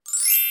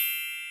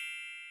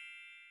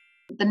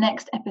the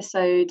next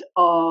episode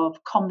of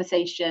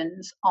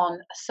Conversations on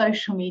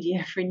Social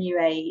Media for a New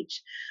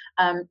Age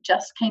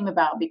just came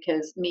about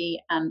because me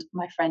and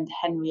my friend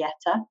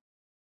Henrietta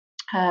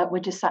we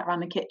just sat around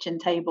the kitchen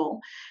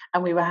table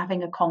and we were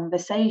having a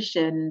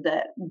conversation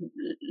that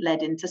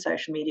led into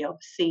social media.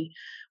 Obviously,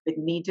 with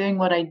me doing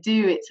what I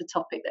do, it's a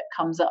topic that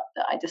comes up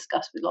that I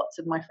discuss with lots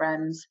of my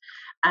friends.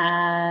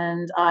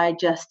 And I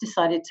just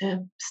decided to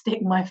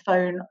stick my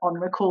phone on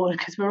record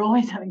because we're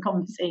always having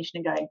conversation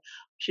and going,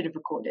 we should have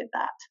recorded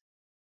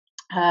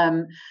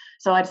that.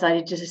 So I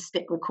decided to just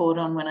stick record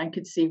on when I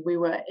could see we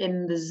were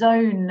in the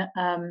zone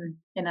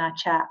in our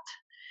chat.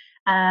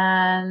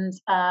 And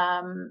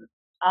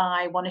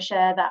I want to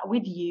share that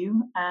with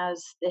you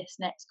as this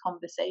next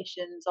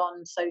conversations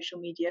on social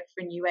media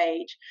for New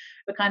Age.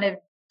 We're kind of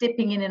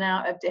dipping in and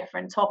out of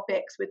different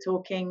topics. We're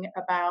talking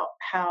about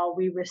how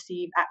we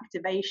receive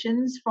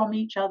activations from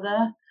each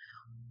other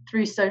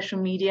through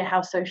social media,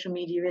 how social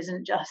media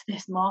isn't just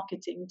this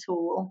marketing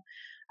tool,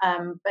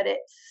 but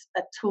it's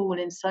a tool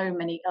in so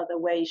many other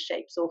ways,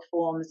 shapes or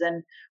forms.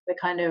 And we're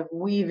kind of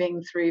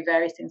weaving through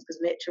various things because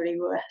literally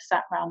we were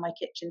sat around my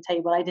kitchen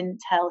table. I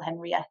didn't tell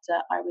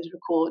Henrietta I was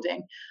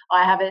recording.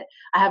 I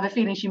have a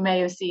feeling she may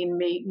have seen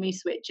me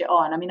switch it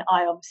on. I mean,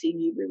 I obviously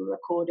knew we were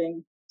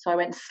recording, so I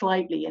went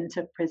slightly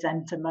into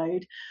presenter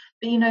mode.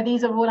 But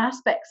these are all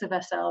aspects of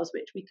ourselves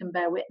which we can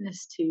bear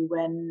witness to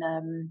when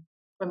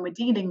we're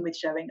dealing with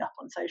showing up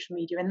on social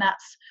media, and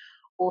that's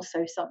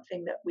also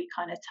something that we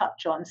kind of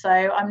touch on. So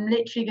I'm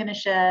literally going to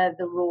share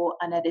the raw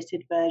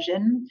unedited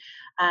version,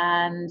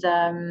 and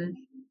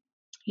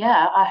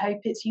I hope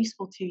it's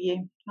useful to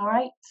you. All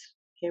right,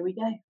 here we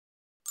go.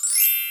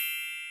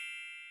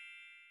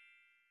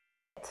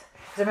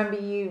 I remember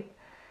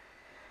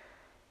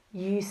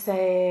you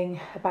saying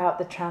about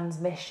the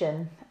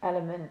transmission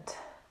element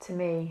to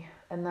me,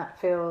 and that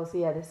feels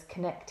this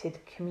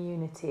connected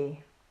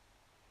community.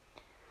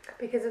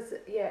 Because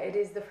it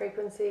is the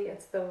frequency,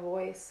 it's the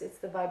voice, it's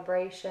the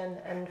vibration.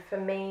 And for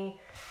me,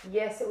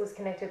 yes, it was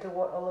connected to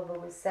what Oliver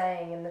was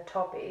saying in the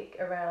topic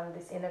around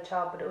this inner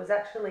child, but it was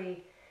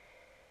actually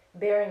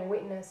bearing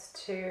witness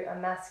to a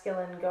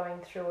masculine going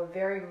through a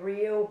very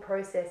real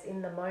process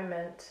in the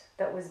moment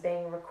that was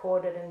being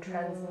recorded and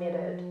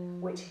transmitted,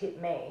 which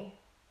hit me.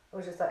 It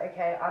was just like,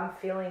 okay, I'm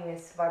feeling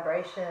this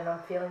vibration and I'm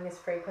feeling this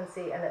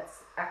frequency, and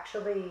it's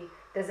actually,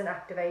 there's an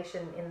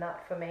activation in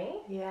that for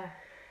me. Yeah.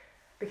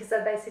 Because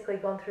I've basically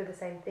gone through the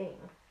same thing.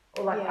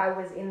 Or I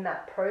was in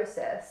that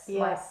process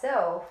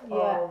myself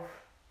of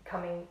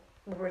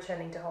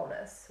returning to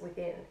wholeness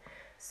within.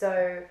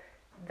 So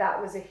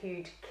that was a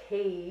huge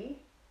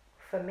key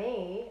for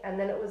me. And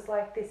then it was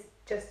like this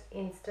just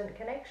instant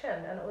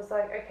connection. And it was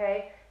like,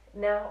 okay,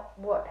 now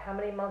what? How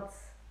many months?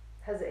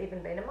 Has it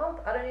even been a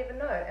month? I don't even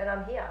know. And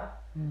I'm here.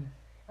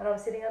 And I'm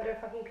sitting under a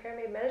fucking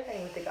pyramid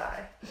meditating with the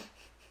guy.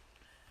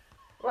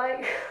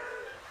 Like...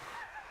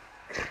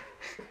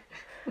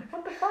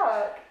 what the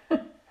fuck?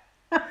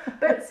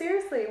 But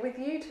seriously, with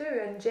you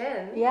too and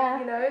Jen,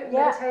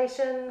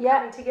 meditation,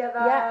 coming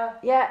together.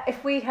 Yeah,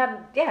 if we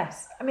had,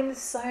 yes. I mean, there's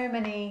so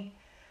many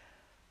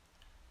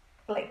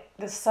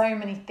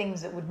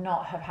things that would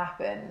not have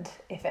happened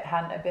if it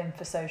hadn't have been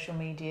for social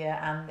media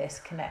and this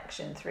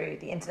connection through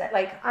the internet.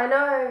 I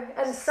know,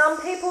 and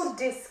some people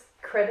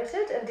discredit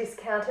it and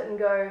discount it and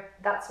go,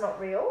 that's not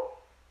real.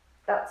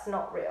 That's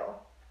not real.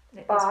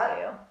 It is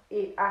real.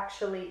 It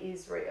actually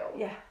is real.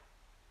 Yeah.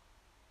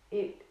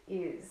 It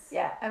is.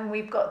 Yeah, and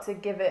we've got to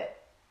give it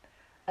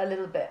a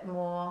little bit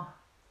more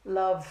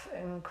love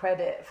and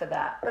credit for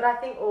that. But I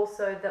think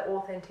also the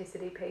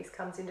authenticity piece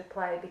comes into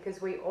play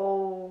because we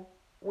all,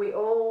 we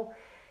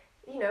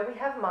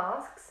have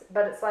masks,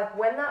 but it's like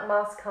when that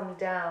mask comes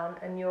down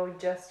and you're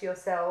just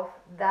yourself,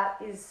 that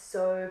is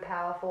so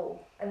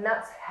powerful. And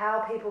that's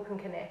how people can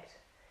connect.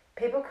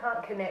 People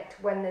can't connect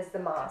when there's the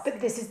mask. But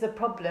this is the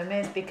problem,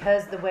 is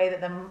because the way that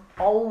the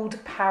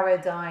old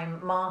paradigm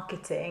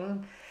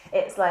marketing,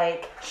 it's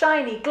like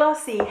shiny,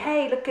 glossy,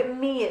 hey, look at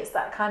me. It's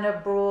that kind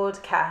of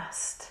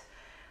broadcast.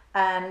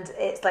 And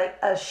it's like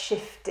a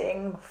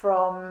shifting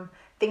from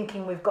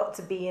thinking we've got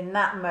to be in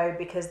that mode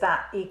because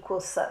that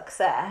equals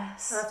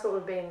success. That's what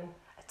we've been...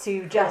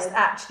 to just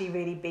actually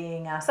really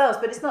being ourselves.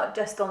 But it's not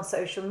just on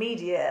social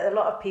media. A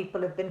lot of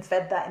people have been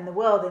fed that in the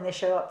world, and they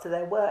show up to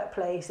their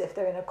workplace if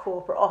they're in a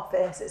corporate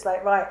office. It's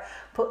like, right,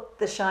 put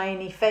the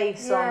shiny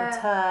face on,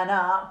 turn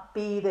up,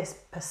 be this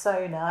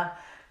persona,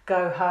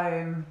 go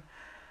home,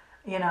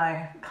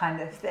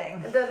 kind of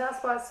thing.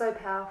 That's why it's so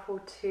powerful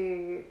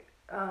to,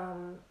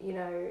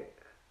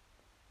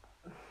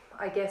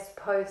 I guess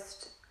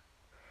post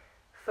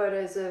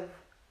photos of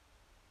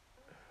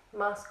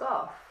mask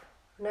off.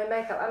 No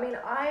makeup. I mean,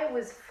 I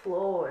was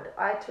floored.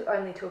 I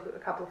only took a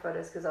couple of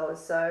photos because I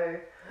was so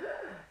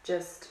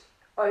just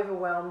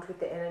overwhelmed with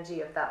the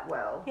energy of that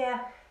well.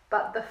 Yeah.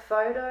 But the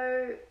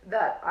photo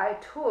that I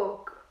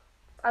took,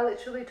 I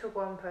literally took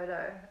one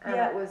photo. And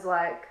it was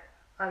like,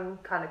 I'm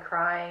kind of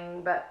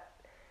crying, but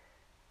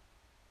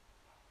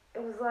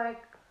it was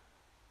like,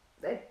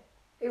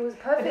 It was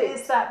But perfect. it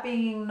is that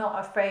being not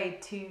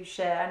afraid to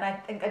share, and I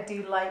think I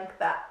do like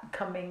that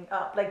coming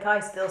up. Like, I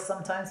still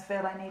sometimes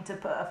feel I need to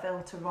put a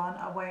filter on,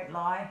 I won't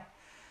lie.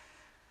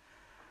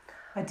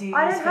 I do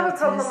I use don't have a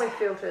problem filters. with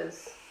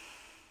filters.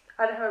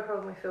 I don't have a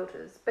problem with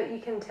filters, but you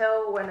can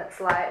tell when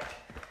it's like,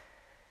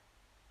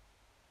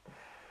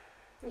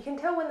 you can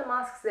tell when the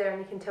mask's there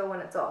and you can tell when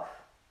it's off.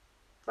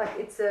 Like,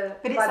 it's a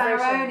But it's our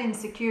vibration. own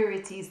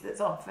insecurities that's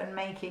often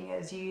making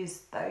us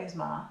use those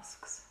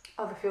masks.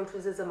 Oh, the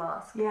filters as a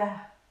mask. Yeah.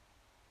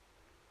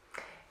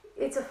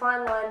 It's a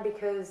fine line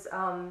because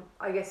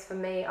I guess for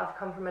me, I've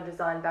come from a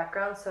design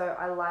background, so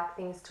I like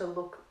things to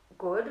look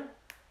good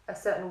a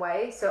certain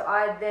way. So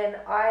I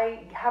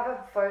have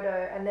a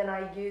photo and then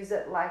I use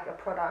it like a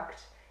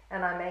product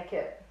and I make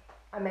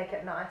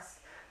it nice.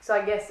 So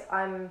I guess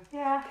I'm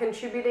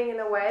contributing in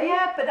a way.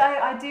 Yeah, but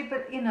I do,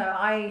 but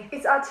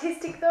It's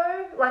artistic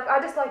though. Like, I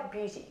just like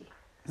beauty.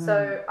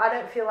 So I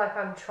don't feel like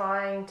I'm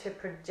trying to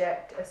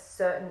project a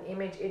certain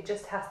image. It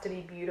just has to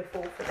be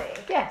beautiful for me.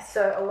 Yes.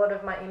 So a lot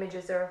of my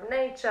images are of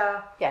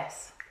nature.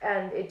 Yes.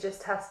 And it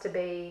just has to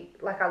be,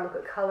 like, I look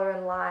at colour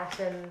and light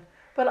and...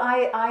 But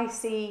I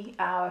see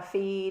our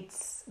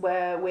feeds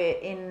where we're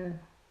in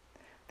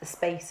the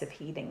space of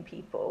healing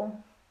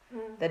people,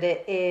 that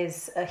it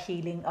is a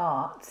healing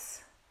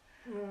arts.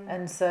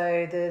 And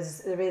so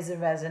there is a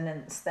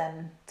resonance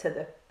then to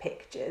the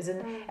pictures,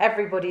 and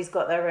everybody's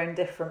got their own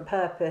different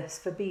purpose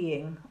for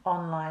being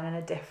online and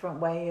a different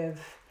way of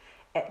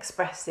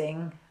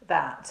expressing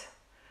that.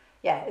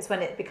 Yeah, it's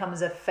when it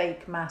becomes a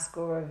fake mask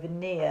or a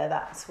veneer,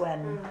 that's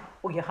when,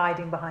 or you're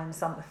hiding behind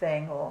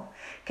something, or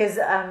because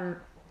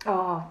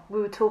we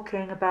were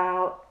talking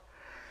about,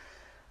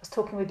 I was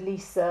talking with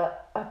Lisa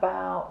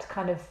about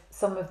kind of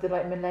some of the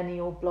like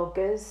millennial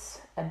bloggers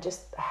and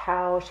just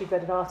how she'd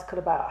read an article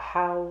about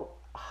how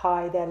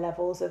high their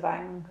levels of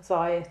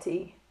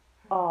anxiety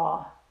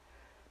are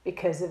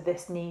because of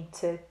this need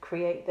to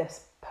create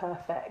this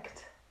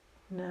perfectness.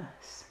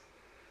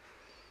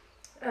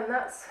 And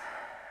that's,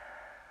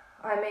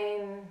 I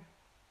mean,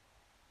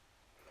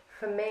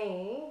 for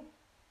me,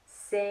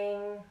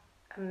 seeing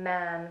a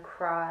man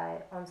cry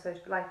on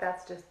social, like,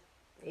 that's just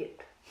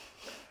it.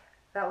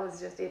 That was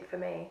just it for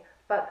me.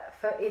 But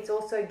it's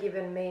also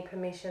given me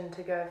permission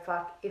to go,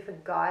 fuck, if a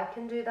guy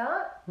can do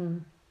that,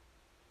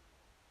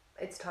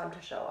 it's time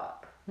to show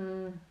up.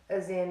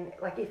 As in,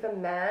 like, if a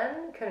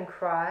man can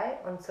cry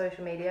on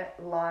social media,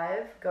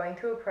 live, going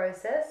through a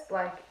process,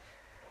 like,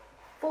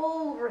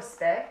 full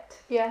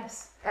respect.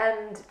 Yes.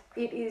 And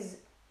it is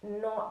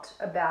not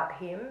about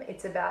him,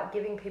 it's about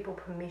giving people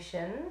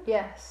permission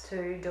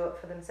to do it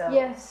for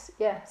themselves.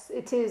 Yes,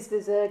 it is.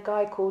 There's a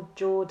guy called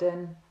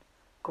Jordan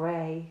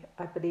Gray,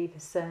 I believe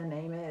his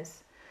surname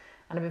is,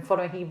 and I've been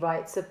following. He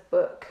writes a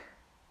book.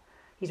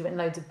 He's written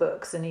loads of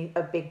books and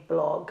a big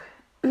blog,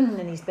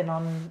 and he's been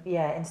on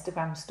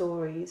Instagram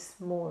stories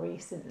more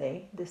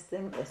recently. This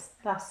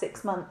last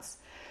 6 months,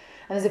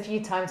 and there's a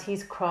few times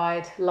he's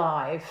cried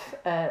live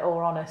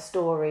or on a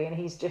story, and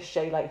he's just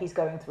showed like he's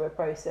going through a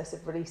process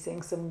of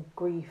releasing some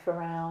grief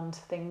around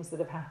things that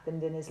have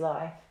happened in his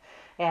life.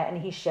 Yeah,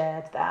 and he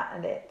shared that,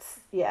 and it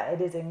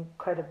is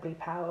incredibly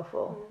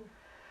powerful.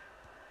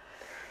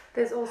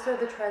 There's also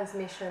the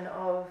transmission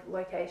of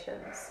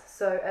locations.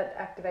 So at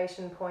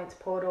activation points,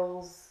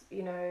 portals,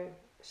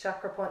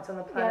 chakra points on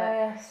the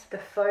planet, the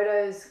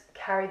photos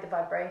carry the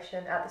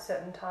vibration at a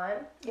certain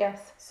time.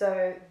 Yes.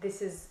 So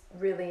this is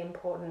really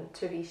important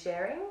to be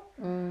sharing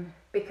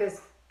because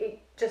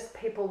it just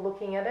people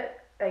looking at it,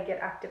 they get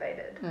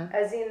activated.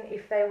 As in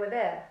if they were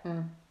there.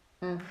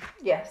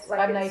 Yes, like,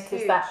 I've it's noticed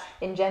huge. that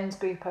in Jen's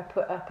group. I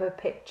put up a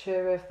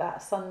picture of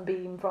that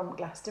sunbeam from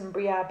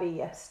Glastonbury Abbey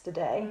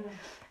yesterday,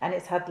 and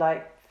it's had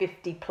like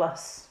 50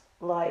 plus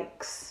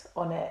likes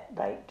on it,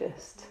 like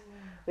just,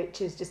 which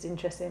is just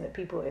interesting that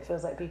it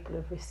feels like people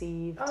have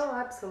received Oh,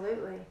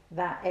 absolutely.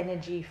 that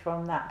energy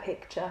from that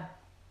picture.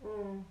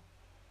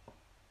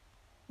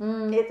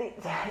 And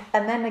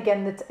then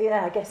again,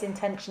 I guess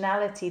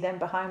intentionality then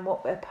behind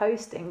what we're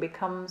posting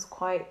becomes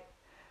quite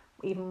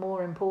even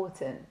more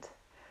important.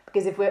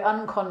 Because if we're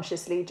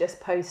unconsciously just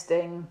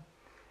posting...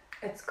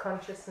 It's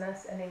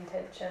consciousness and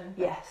intention.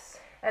 Yes.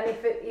 And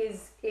if it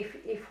is,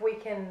 if we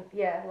can,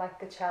 like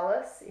the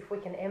chalice, if we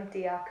can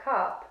empty our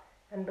cup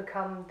and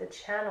become the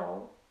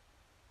channel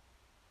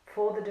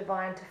for the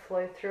divine to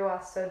flow through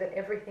us so that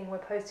everything we're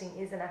posting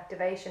is an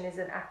activation, is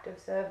an act of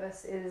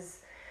service, is,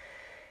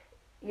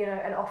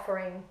 an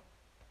offering.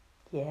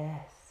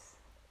 Yes.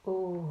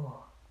 Ooh.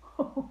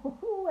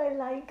 I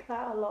like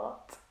that a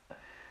lot.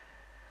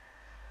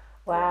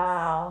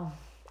 Wow.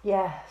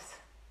 Yes.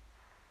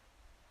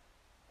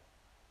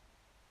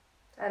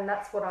 And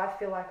that's what I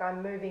feel like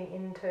I'm moving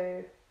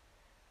into,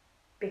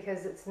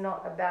 because it's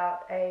not about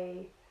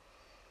a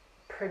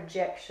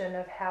projection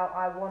of how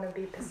I want to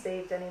be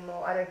perceived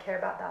anymore. I don't care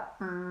about that.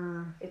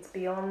 It's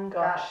beyond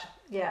that.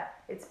 Yeah.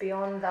 It's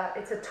beyond that.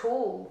 It's a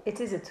tool.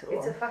 It is a tool.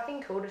 It's a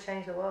fucking tool to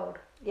change the world.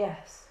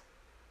 Yes.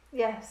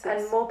 Yes.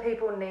 And more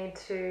people need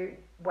to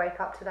wake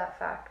up to that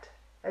fact.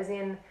 As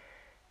in,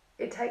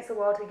 it takes a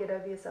while to get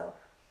over yourself.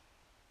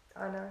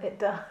 I know. It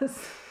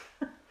does.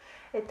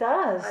 It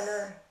does. I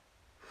know.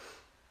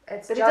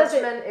 It's But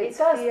judgment, it's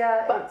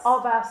fear. But it's...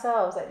 of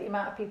ourselves, like the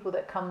amount of people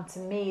that come to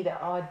me that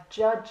are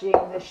judging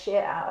the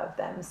shit out of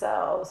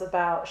themselves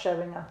about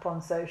showing up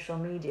on social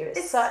media.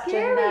 It's such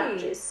scary.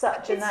 It's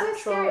such a natural so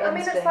scary. instinct. I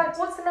mean, it's like,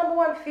 what's the number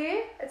one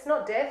fear? It's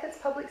not death, it's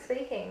public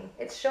speaking.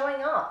 It's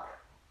showing up.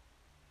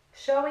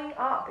 Showing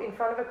up in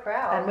front of a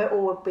crowd. And we're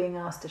all being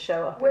asked to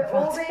show up We're in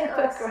front all being of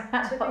a asked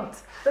crowd. to be,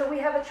 but we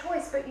have a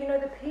choice. But you know,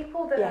 the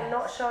people that Yes. are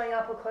not showing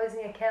up or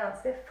closing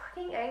accounts, they're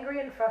fucking angry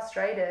and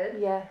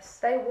frustrated. Yes.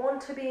 They want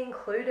to be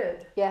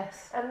included.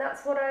 Yes. And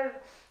that's what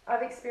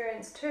I've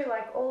experienced too.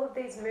 Like all of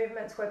these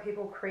movements where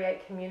people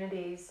create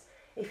communities.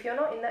 If you're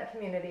not in that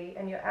community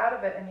and you're out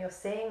of it and you're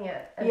seeing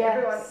it and Yes.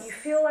 everyone, you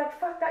feel like,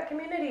 fuck that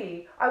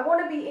community. I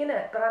want to be in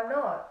it, but I'm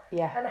not.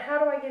 Yeah. And how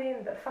do I get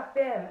in? But fuck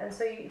them. And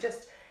so you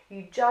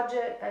judge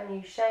it and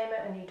you shame it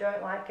and you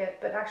don't like it,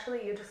 but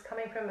actually you're just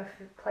coming from a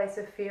place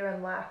of fear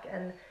and lack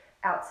and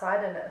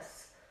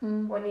outsiderness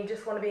when you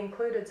just want to be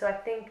included. So I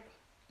think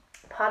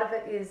part of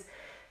it is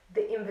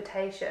the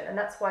invitation, and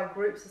that's why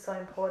groups are so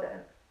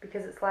important,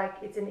 because it's like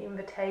it's an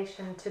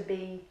invitation to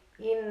be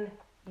in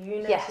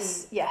unity.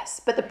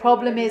 Yes. But the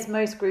problem is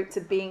most groups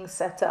are being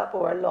set up,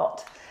 or a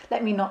lot.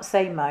 Let me not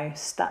say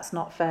most, that's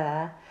not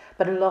fair.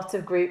 But a lot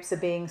of groups are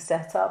being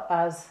set up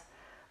as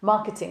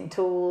marketing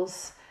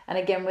tools. And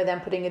again, we're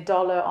then putting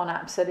 $1 on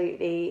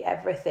absolutely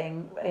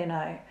everything, you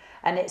know.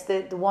 And it's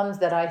the ones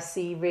that I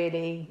see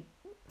really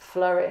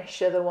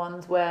flourish are the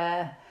ones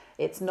where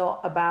it's not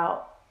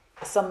about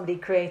somebody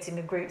creating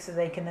a group so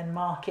they can then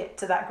market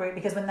to that group.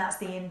 Because when that's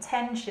the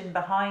intention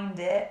behind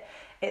it,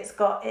 it's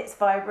got its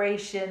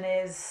vibration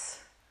is...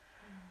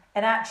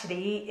 And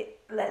actually,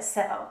 let's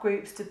set up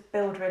groups to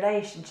build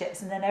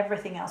relationships, and then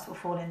everything else will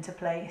fall into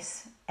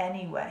place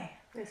anyway.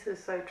 This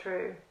is so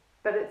true.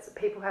 But it's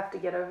people have to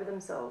get over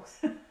themselves.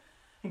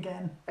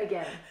 Again.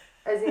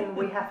 As in,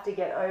 we have to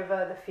get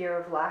over the fear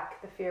of lack,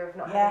 the fear of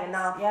not having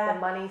enough, the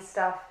money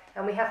stuff.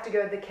 And we have to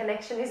go, the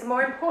connection is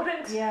more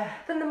important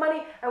than the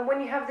money. And when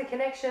you have the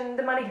connection,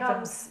 the money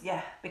comes.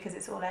 Yeah, because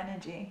it's all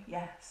energy,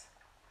 yes.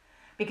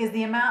 Because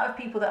the amount of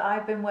people that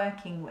I've been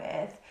working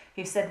with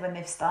who said when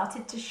they've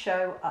started to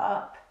show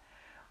up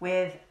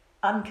with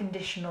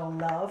unconditional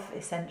love,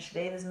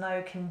 essentially, there's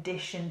no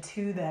condition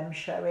to them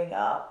showing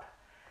up,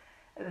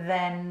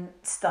 then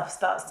stuff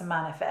starts to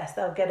manifest.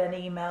 They'll get an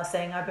email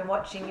saying, I've been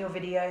watching your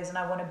videos and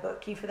I want to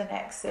book you for the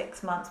next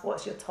 6 months.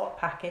 What's your top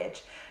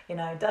package? You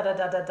know, It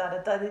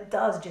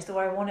does just,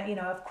 or I want to, you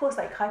know, of course,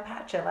 like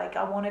Hypatia, like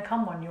I want to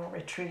come on your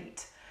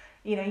retreat.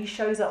 You know, he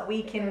shows up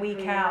week in,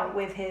 week out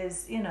with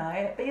his, you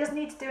know, but he doesn't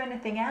need to do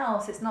anything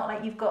else. It's not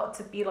like you've got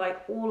to be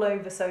like all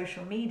over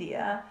social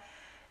media.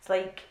 It's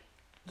like,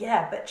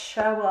 yeah, but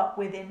show up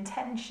with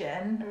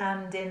intention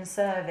and in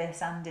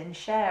service and in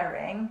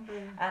sharing,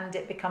 and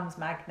it becomes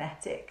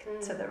magnetic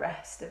to the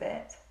rest of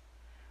it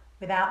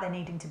without there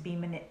needing to be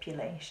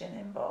manipulation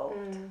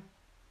involved.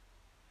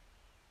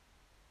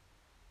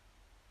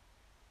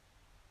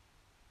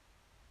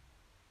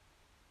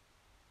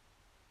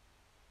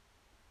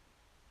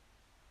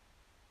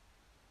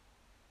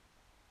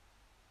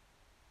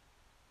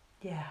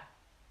 Yeah,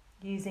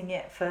 using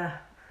it for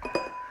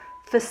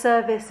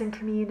service and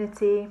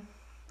community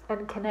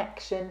and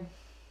connection.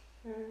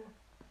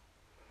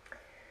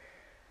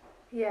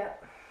 Yeah.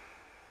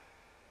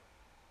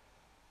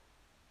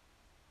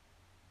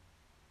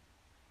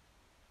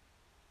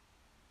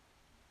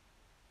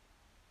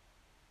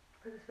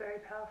 But it's very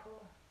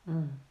powerful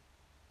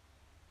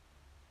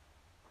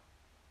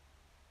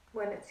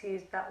when it's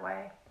used that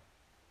way.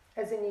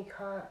 As in, you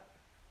can't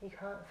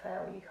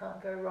fail, you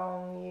can't go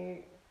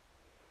wrong,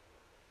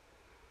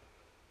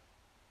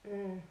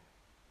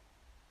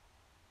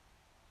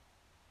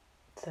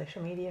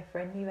 Social media for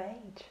a new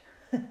age.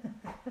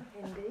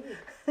 Indeed.